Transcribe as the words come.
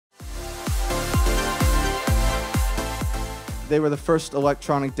They were the first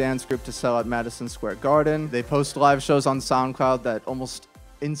electronic dance group to sell at Madison Square Garden. They post live shows on SoundCloud that almost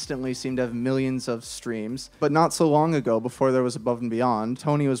instantly seemed to have millions of streams. But not so long ago, before there was Above and Beyond,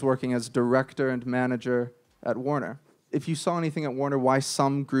 Tony was working as director and manager at Warner. If you saw anything at Warner, why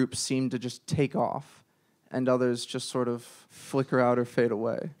some groups seemed to just take off and others just sort of flicker out or fade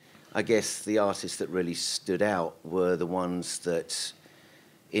away? I guess the artists that really stood out were the ones that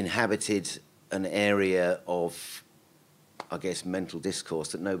inhabited an area of, I guess, mental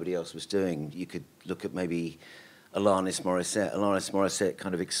discourse that nobody else was doing. You could look at maybe Alanis Morissette. Alanis Morissette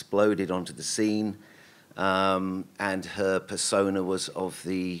kind of exploded onto the scene, and her persona was of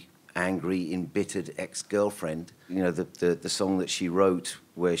the angry, embittered ex-girlfriend. You know, the song that she wrote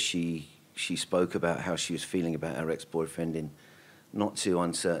where she spoke about how she was feeling about her ex-boyfriend in not too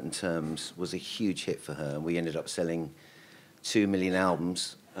uncertain terms was a huge hit for her. We ended up selling 2 million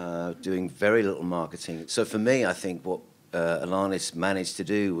albums, doing very little marketing. So for me, I think what Alanis managed to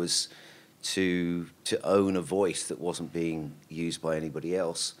do was to own a voice that wasn't being used by anybody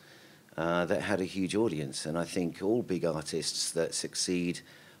else, that had a huge audience. And I think all big artists that succeed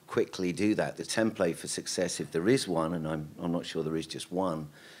quickly do that. The template for success, if there is one, and I'm not sure there is just one,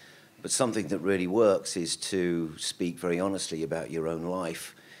 but something that really works is to speak very honestly about your own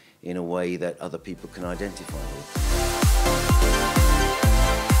life in a way that other people can identify with.